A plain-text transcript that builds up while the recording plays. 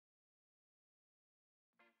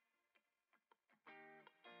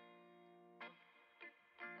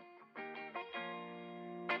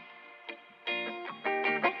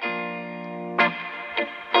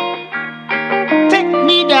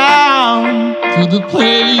to the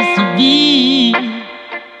place to be.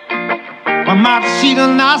 Where my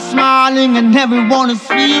children are smiling and everyone is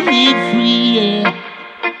feeling free, yeah.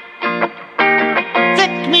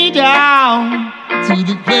 Take me down to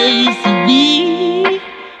the place to be.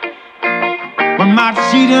 Where my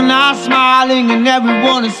children are smiling and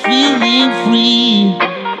everyone is feeling free.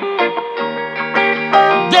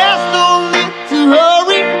 There's no need to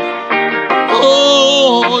hurry.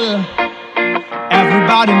 Oh, yeah.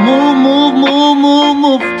 Everybody move, move, move, move,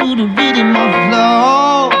 move to the rhythm of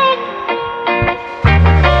love.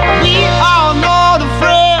 We all know the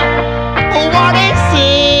phrase, oh, what they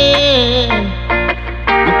say.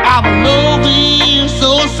 We have a loving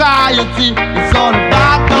society. It's all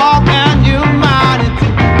about love and humanity.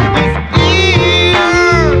 It's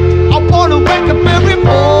here. I wanna wake up every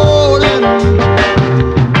morning.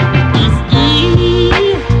 It's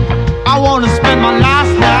here. I wanna spend my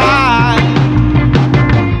last night.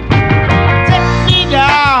 Take me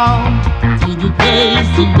down to the place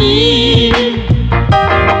to be.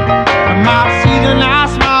 And my children are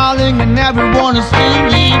smiling and everyone is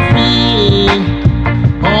feeling free.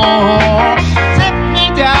 Oh, take me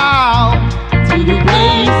down to the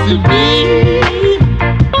place to be.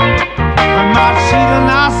 And my children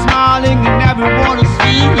are smiling and everyone is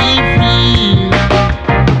feeling free.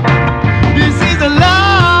 This is the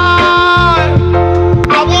life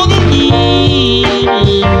I wanna live.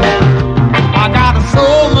 I got so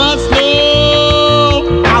much love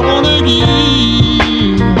I wanna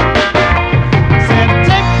give. Said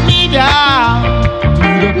take me down to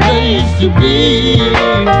the place to be.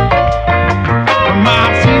 My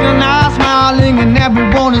children are smiling and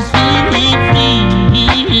everyone is feeling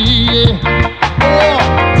free. Oh,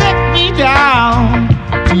 take me down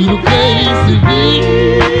to the place to be.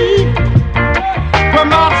 Where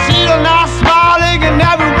my children are smiling and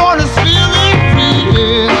everyone is feeling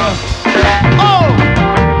free. Oh,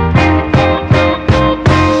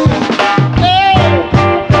 hey.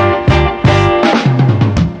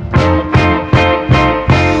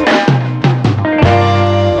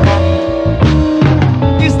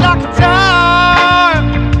 It's like a time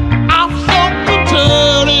of some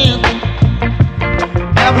returning.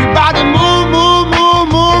 Everybody move, move, move,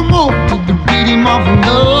 move, move to the rhythm of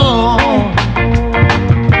love.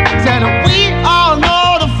 Said we all know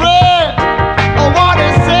the phrase, or what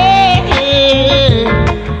they say.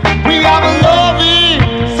 We have a loving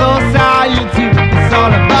society. It's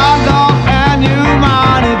all about love and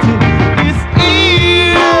humanity. It's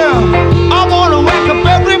here. I wanna wake up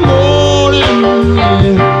every morning.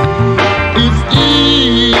 It's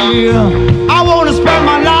here. I wanna spend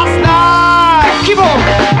my last night. Keep on.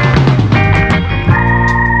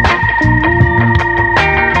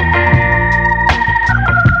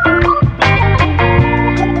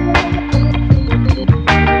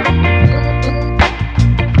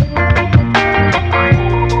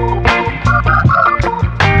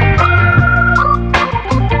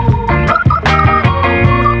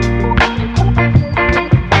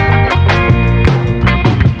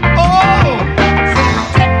 Oh,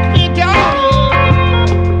 take me down.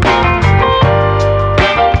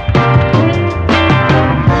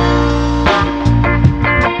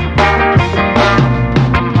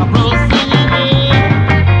 My brother singing,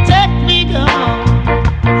 take me down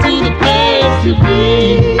to the place to be.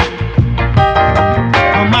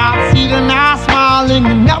 My children are smiling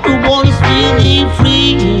and everyone is feeling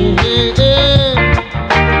free.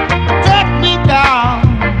 Take me down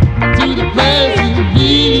to the place to be.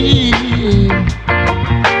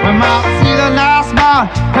 When my children are smiling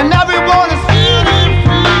and everyone is